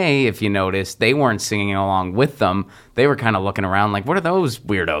cafe, if you noticed, they weren't singing along with them. They were kind of looking around like, what are those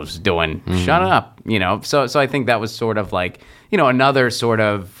weirdos doing? Shut up, you know? So I think that was sort of like, you know, another sort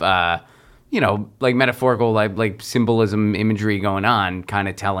of... you know, like metaphorical, like symbolism, imagery going on, kind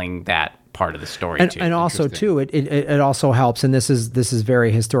of telling that part of the story too. And also too, it also helps, and this is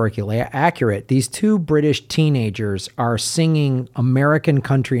very historically accurate. These two British teenagers are singing American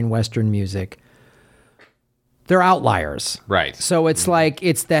country and Western music. They're outliers. Right. So it's like,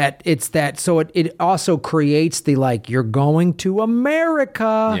 it's that, so it also creates the, like, you're going to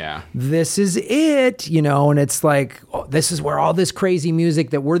America. Yeah. This is it, you know, and it's like, oh, this is where all this crazy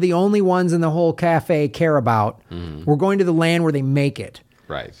music that we're the only ones in the whole cafe care about. We're going to the land where they make it.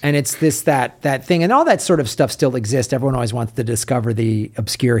 Right. And it's that thing, and all that sort of stuff still exists. Everyone always wants to discover the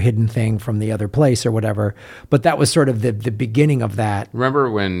obscure hidden thing from the other place or whatever. But that was sort of the beginning of that.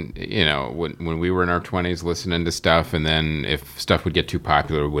 Remember when, you know, when we were in our 20s listening to stuff, and then if stuff would get too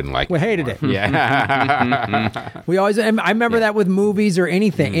popular, we wouldn't like it. We hated it. Yeah. We always. I remember that with movies or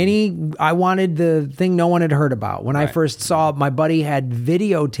anything. I wanted the thing no one had heard about. When I first saw, my buddy had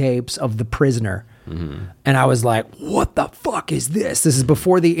videotapes of The Prisoner. And I was like, what the fuck is this? This is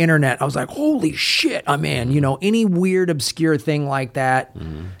before the internet. I was like, holy shit, I'm in. You know, any weird, obscure thing like that,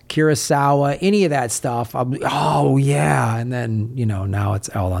 Kurosawa, any of that stuff. Oh, yeah. And then, you know, now it's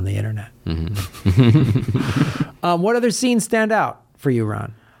all on the internet. What other scenes stand out for you,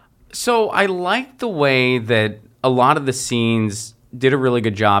 Ron? So I like the way that a lot of the scenes did a really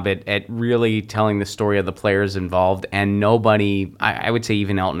good job at really telling the story of the players involved, and nobody, I would say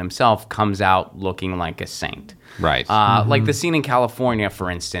even Elton himself, comes out looking like a saint. Right. Like the scene in California, for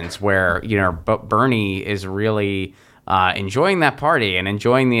instance, where, you know, Bernie is really enjoying that party and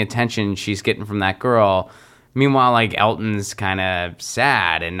enjoying the attention she's getting from that girl. Meanwhile, like, Elton's kind of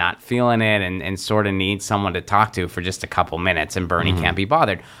sad and not feeling it and sort of needs someone to talk to for just a couple minutes, and Bernie can't be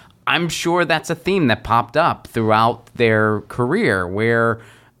bothered. I'm sure that's a theme that popped up throughout their career where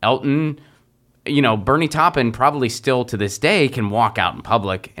Elton, you know, Bernie Taupin probably still to this day can walk out in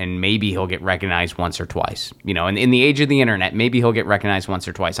public and maybe he'll get recognized once or twice. You know, in the age of the internet, maybe he'll get recognized once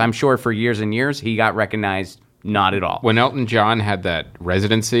or twice. I'm sure for years and years he got recognized not at all. When Elton John had that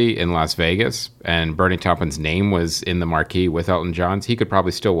residency in Las Vegas and Bernie Taupin's name was in the marquee with Elton John's, he could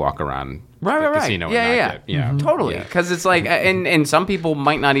probably still walk around the casino and not get- yeah. Totally, because it's like, and some people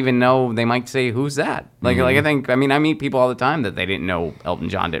might not even know. They might say, "Who's that?" Like I meet people all the time that they didn't know Elton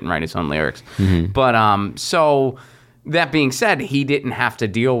John didn't write his own lyrics. But so that being said, he didn't have to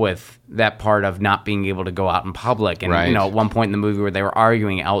deal with that part of not being able to go out in public. And Right. at one point in the movie where they were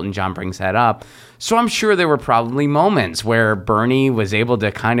arguing, Elton John brings that up. So I'm sure there were probably moments where Bernie was able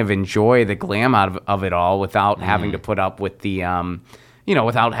to kind of enjoy the glam out of it all without having to put up with the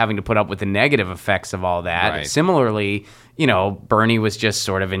without having to put up with the negative effects of all that. Right. Similarly, Bernie was just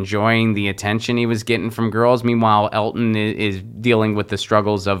sort of enjoying the attention he was getting from girls. Meanwhile, Elton is dealing with the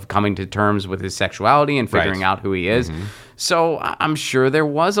struggles of coming to terms with his sexuality and figuring Right. out who he is. So I'm sure there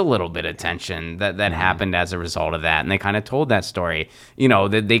was a little bit of tension that happened as a result of that. And they kind of told that story,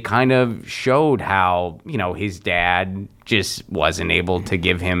 that they kind of showed how, his dad just wasn't able to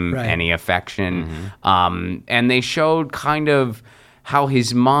give him Right. any affection. And they showed kind of how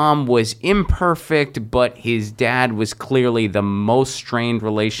his mom was imperfect, but his dad was clearly the most strained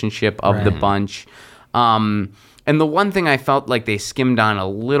relationship of the bunch. And the one thing I felt like they skimmed on a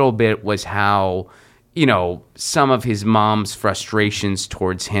little bit was how, some of his mom's frustrations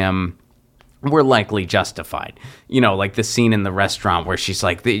towards him were likely justified. Like the scene in the restaurant where she's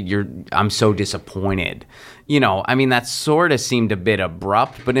like, I'm so disappointed. That sort of seemed a bit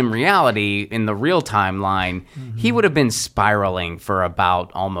abrupt, but in reality, in the real timeline, he would have been spiraling for about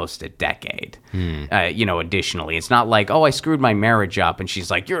almost a decade. Additionally, it's not like, I screwed my marriage up, and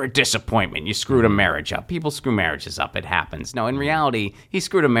she's like, you're a disappointment. You screwed a marriage up. People screw marriages up. It happens. No, in reality, he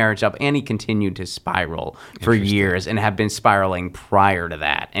screwed a marriage up, and he continued to spiral for years and had been spiraling prior to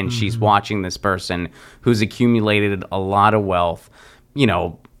that. And she's watching this person who's accumulated a lot of wealth,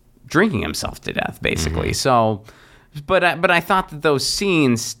 drinking himself to death, basically. So, but I thought that those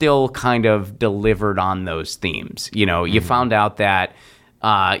scenes still kind of delivered on those themes. You found out that,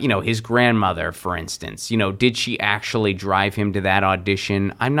 his grandmother, for instance, did she actually drive him to that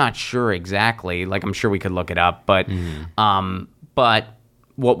audition? I'm not sure exactly. Like, I'm sure we could look it up, but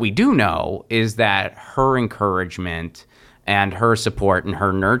what we do know is that her encouragement and her support and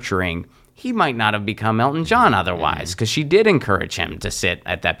her nurturing, he might not have become Elton John otherwise, because she did encourage him to sit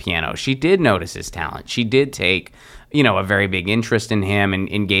at that piano. She did notice his talent. She did take, a very big interest in him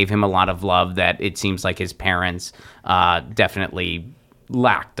and gave him a lot of love that it seems like his parents definitely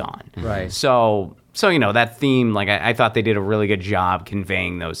lacked on. Right. So that theme, like I thought they did a really good job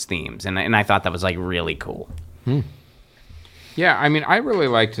conveying those themes, and I thought that was like really cool. Yeah, I really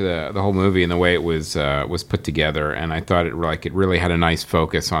liked the whole movie and the way it was put together, and I thought it really had a nice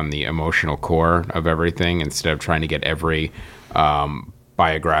focus on the emotional core of everything instead of trying to get every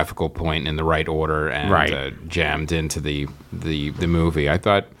biographical point in the right order and jammed into the movie. I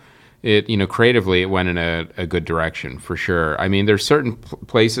thought it, creatively, it went in a good direction for sure. There's certain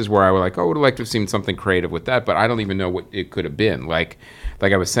places where I would would have liked to have seen something creative with that, but I don't even know what it could have been. Like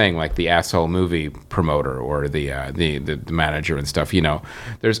I was saying, like the asshole movie promoter or the manager and stuff.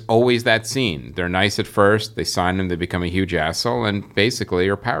 There's always that scene. They're nice at first, they sign them, they become a huge asshole, and basically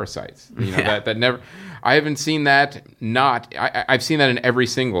are parasites. That never. I haven't seen that. I've seen that in every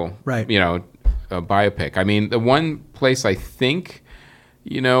single biopic. The one place I think.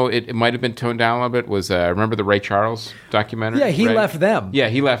 It might have been toned down a little bit. Was remember the Ray Charles documentary? Yeah, he left them. Yeah,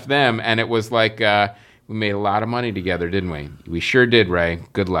 he left them, and it was like we made a lot of money together, didn't we? We sure did, Ray.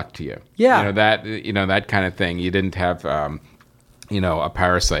 Good luck to you. Yeah, that kind of thing. You didn't have a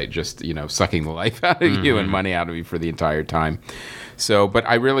parasite just sucking the life out of you and money out of you for the entire time. So, but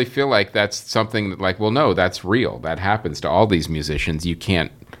I really feel like that's something that, no, that's real. That happens to all these musicians. You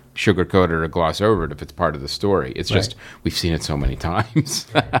can't sugarcoat it or gloss over it if it's part of the story. It's just we've seen it so many times.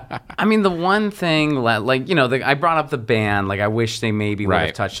 The one thing, I brought up the band. I wish they maybe would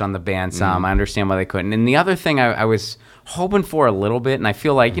have touched on the band some. I understand why they couldn't. And the other thing I was hoping for a little bit, and I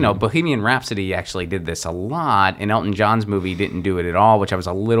feel like Bohemian Rhapsody actually did this a lot, and Elton John's movie didn't do it at all, which I was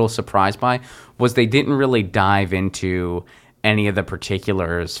a little surprised by, was they didn't really dive into any of the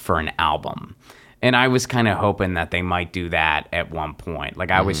particulars for an album. And I was kind of hoping that they might do that at one point.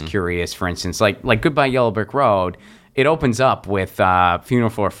 I was curious, for instance, like Goodbye Yellow Brick Road, it opens up with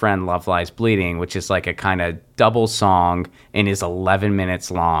Funeral for a Friend, Love Lies Bleeding, which is like a kind of double song and is 11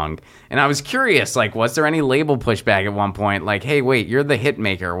 minutes long. And I was curious, like, was there any label pushback at one point? Like, hey, wait, you're the hit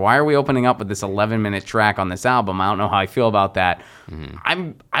maker. Why are we opening up with this 11-minute track on this album? I don't know how I feel about that.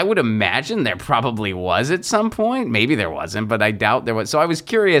 I would imagine there probably was at some point. Maybe there wasn't, but I doubt there was. So I was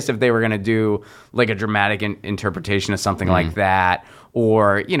curious if they were going to do like a dramatic interpretation of something like that,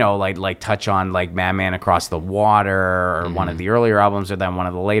 or, you know, like touch on like Madman Across the Water or one of the earlier albums or then one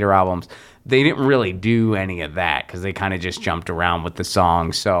of the later albums. They didn't really do any of that because they kind of just jumped around with the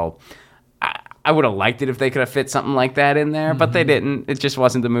songs. So I would have liked it if they could have fit something like that in there, but they didn't. It just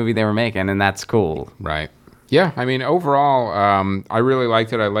wasn't the movie they were making, and that's cool. Right. Yeah, I mean, overall, I really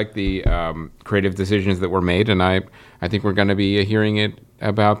liked it. I like the creative decisions that were made, and I think we're going to be hearing it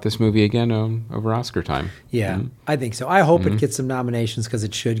about this movie again over Oscar time. Yeah, I think so. I hope it gets some nominations because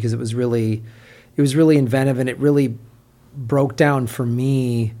it should, because it was really inventive, and it really broke down for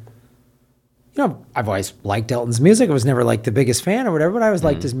me. You know, I've always liked Elton's music. I was never like the biggest fan or whatever, but I always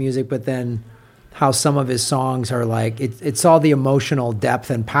liked his music. But then how some of his songs are like, it saw the emotional depth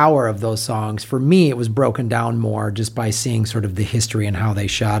and power of those songs. For me, it was broken down more just by seeing sort of the history and how they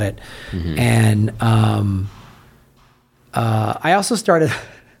shot it. And I also started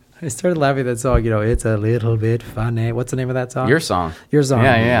laughing at that song, you know, It's a Little Bit Funny. What's the name of that song? Your song. Your song.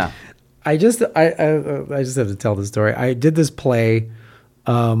 Yeah. I just have to tell the story. I did this play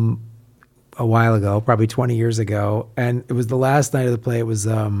a while ago, probably 20 years ago, and it was the last night of the play. It was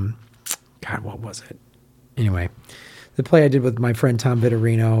God, what was it? Anyway, the play I did with my friend Tom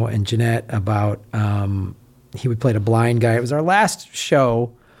Vitorino and Jeanette about he played a blind guy. It was our last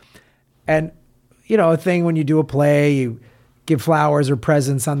show, and you know, a thing when you do a play, you give flowers or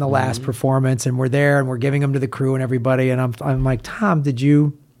presents on the last performance, and we're there and we're giving them to the crew and everybody. And I'm like, Tom, did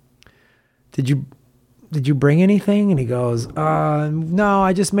you bring anything? And he goes, no,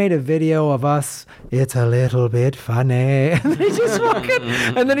 I just made a video of us. It's a little bit funny. And then he just fucking,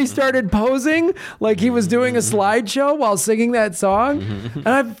 and then he started posing like he was doing a slideshow while singing that song. And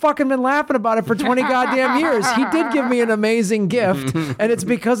I've fucking been laughing about it for 20 goddamn years. He did give me an amazing gift, and it's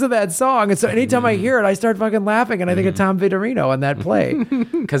because of that song. And so anytime I hear it, I start fucking laughing, and I think of Tom Vitorino in that play.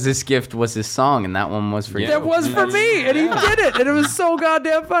 Because his gift was his song, and that one was for you. That was for me, and he did it, and it was so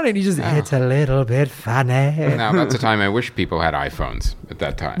goddamn funny. And he just, it's a little bit funny. Now, that's a time I wish people had iPhones at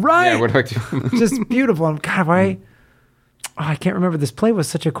that time. Right. Yeah, I would like to. Just beautiful. And God, why? Oh, I can't remember. This play was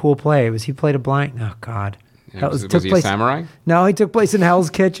such a cool play. He played a blind? Oh, God. Yeah, was he a samurai? No, he took place in Hell's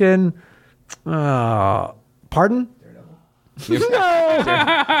Kitchen. Pardon? No.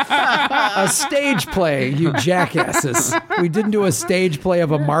 A stage play, you jackasses. We didn't do a stage play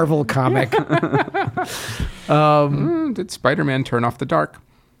of a Marvel comic. Did Spider-Man turn off the dark?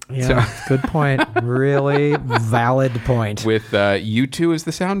 Yeah, good point. Really valid point. With U2 as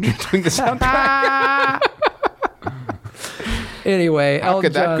the sound doing the soundtrack. Anyway, how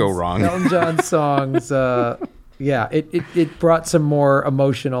could that go wrong? Elton John's songs. Yeah, it brought some more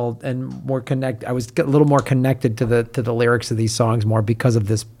emotional and more connect. I was a little more connected to the lyrics of these songs more because of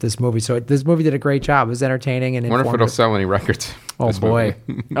this movie. So this movie did a great job. It was entertaining and wonder if informative. it'll sell any records. Oh boy!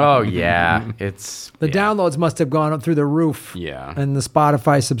 Oh yeah, it's the downloads must have gone up through the roof. Yeah, and the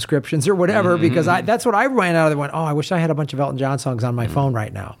Spotify subscriptions or whatever. Because that's what I ran out of. Went, oh, I wish I had a bunch of Elton John songs on my phone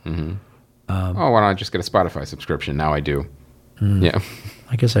right now. Why don't I just get a Spotify subscription? Now I do. Yeah,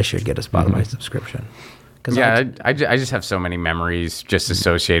 I guess I should get a Spotify subscription. Yeah, I just have so many memories just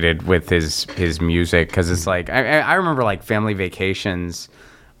associated with his music, because it's like I remember like family vacations.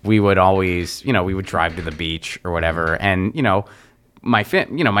 We would always, we would drive to the beach or whatever, and my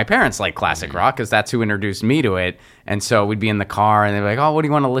parents like classic rock because that's who introduced me to it. And so we'd be in the car and they'd be like, oh, what do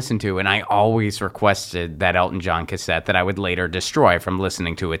you want to listen to? And I always requested that Elton John cassette that I would later destroy from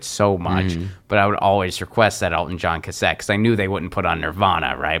listening to it so much. But I would always request that Elton John cassette because I knew they wouldn't put on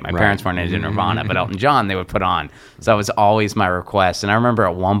Nirvana, right? My parents weren't into Nirvana, but Elton John they would put on. So that was always my request. And I remember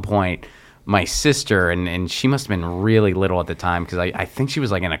at one point, my sister, and she must have been really little at the time because I think she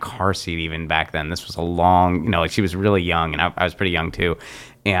was like in a car seat even back then. This was a long, like she was really young, and I was pretty young too.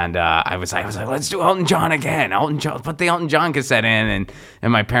 And I was like, let's do Elton John again. Elton John, put the Elton John cassette in.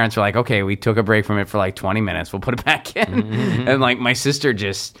 And my parents were like, okay, we took a break from it for like 20 minutes. We'll put it back in. And like my sister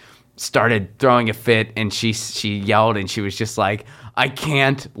just started throwing a fit, and she yelled, and she was just like, I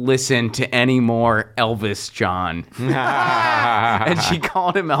can't listen to any more Elvis John. And she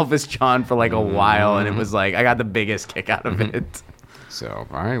called him Elvis John for like a while, and it was like, I got the biggest kick out of it. So,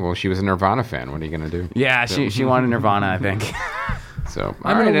 all right, well, she was a Nirvana fan. What are you going to do? Yeah, she wanted Nirvana, I think. So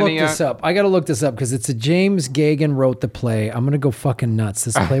I'm going to look this up. I got to look this up because it's a James Gagan wrote the play. I'm going to go fucking nuts.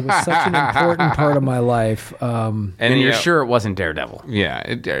 This play was such an important part of my life. And you're sure it wasn't Daredevil? Yeah.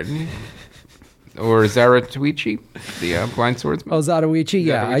 or Zaratuichi, the blind swordsman. Oh, Zatoichi.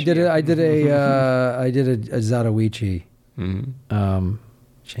 Yeah, I did Zatoichi, a Zatoichi.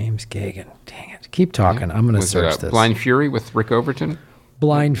 James Gagan. Dang it. Keep talking. I'm going to Was search it this. Blind Fury with Rick Overton?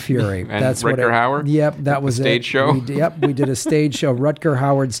 Blind Fury. And That's Rutger what Hauer? Yep, that was stage it. show? We did a stage show, Rutger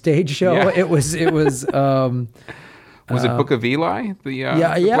Hauer stage show. Yeah. It was Was it Book of Eli?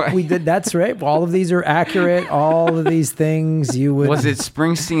 yeah, we did. That's right. All of these are accurate. All of these things you would. Was it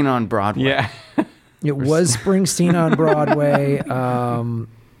Springsteen on Broadway? Yeah. It was Springsteen on Broadway.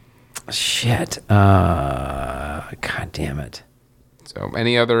 Shit. God damn it. So,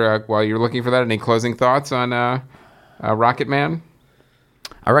 any other, while you're looking for that, any closing thoughts on Rocketman?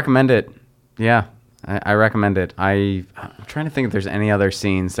 I recommend it. Yeah, I recommend it. I'm trying to think if there's any other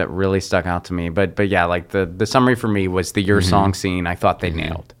scenes that really stuck out to me. But yeah, like the summary for me was the Your Song scene. I thought they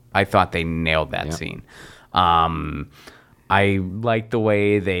nailed. I thought they nailed that scene. I liked the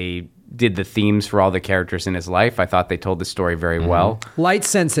way they did the themes for all the characters in his life. I thought they told the story very well. Light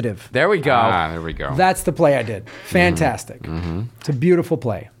sensitive. There we go. There we go. That's the play I did. Fantastic. It's a beautiful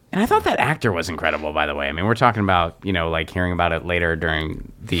play. And I thought that actor was incredible, by the way. I mean, we're talking about, like hearing about it later during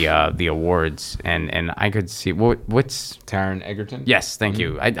the awards, and I could see what's Taron Egerton? Yes, thank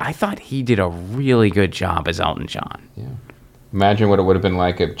you. I thought he did a really good job as Elton John. Yeah. Imagine what it would have been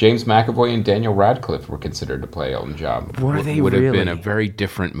like if James McAvoy and Daniel Radcliffe were considered to play Elton John. Were they would have been really? a very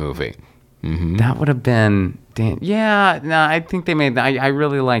different movie. That would have been... Yeah, no, I think they made... I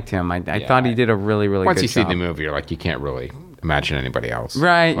really liked him. I thought he did a really, really Once good you see job. the movie, you're like, you can't really imagine anybody else.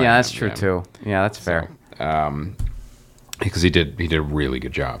 Right, playing yeah, that's him, true, too. Yeah, that's fair. Because he did a really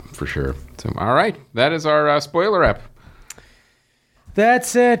good job, for sure. So, all right. That is our spoiler ep.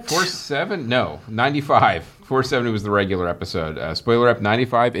 That's it. 47? No, 95. 470 was the regular episode. Spoiler ep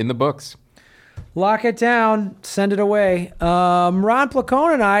 95 in the books. Lock it down. Send it away. Ron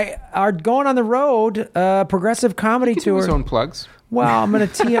Placone and I are going on the road. Progressive comedy He can do his tour. own plugs. Well, I'm gonna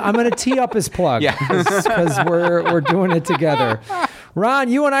tee up his plug. Yeah. because we're doing it together. Ron,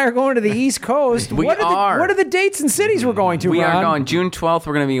 you and I are going to the East Coast. We what are. What are the dates and cities we're going to? We Ron? are going June 12th.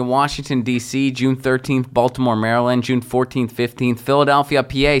 We're going to be in Washington, D.C. June 13th, Baltimore, Maryland. June 14th, 15th, Philadelphia,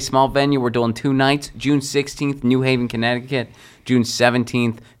 PA. Small venue. We're doing 2 nights. June 16th, New Haven, Connecticut. June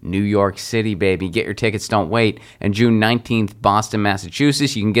 17th, New York City, baby. Get your tickets. Don't wait. And June 19th, Boston,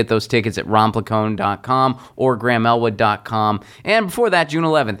 Massachusetts. You can get those tickets at ronplacone.com or grahamelwood.com. And before that, June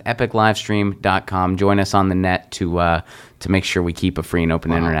 11th, epiclivestream.com. Join us on the net to make sure we keep a free and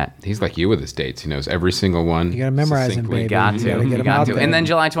open internet. He's like you with his dates. He knows every single one. You gotta memorize them, succinctly. baby. Got You to. gotta get You 'em got out to. there. And then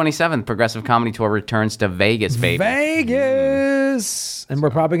July 27th, Progressive Comedy Tour returns to Vegas, baby. Vegas. And we're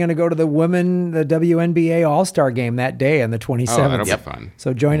probably going to go to the WNBA All-Star game that day on the 27th. Oh, that'll be fun.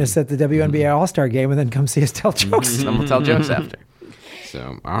 So join us at the WNBA All-Star game and then come see us tell jokes. And we'll tell jokes after.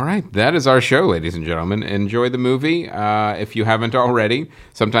 So, all right. That is our show, ladies and gentlemen. Enjoy the movie if you haven't already.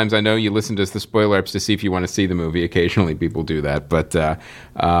 Sometimes I know you listen to the spoiler ups to see if you want to see the movie. Occasionally people do that. But,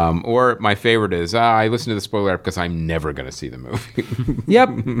 or my favorite is, I listen to the spoiler up because I'm never going to see the movie. Yep.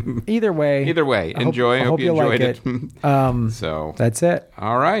 Either way. Enjoy. I hope you enjoyed like it. So, That's it.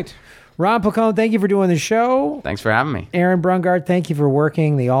 all right. Ron Placone, thank you for doing the show. Thanks for having me. Aaron Brungard, thank you for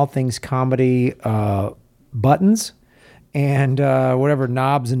working the All Things Comedy buttons and whatever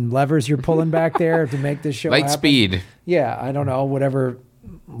knobs and levers you're pulling back there to make this show Light happen. speed. Yeah, I don't know, whatever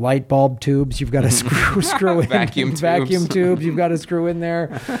light bulb tubes you've got to screw in. Vacuum tubes you've got to screw in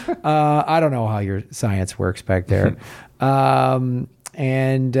there. I don't know how your science works back there. And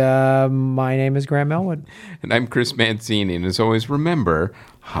my name is Graham Elwood. And I'm Chris Mancini. And as always, remember,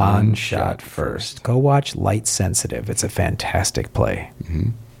 Han shot first. Go watch Light Sensitive. It's a fantastic play.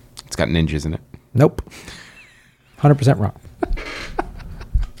 It's got ninjas in it. Nope. 100% wrong.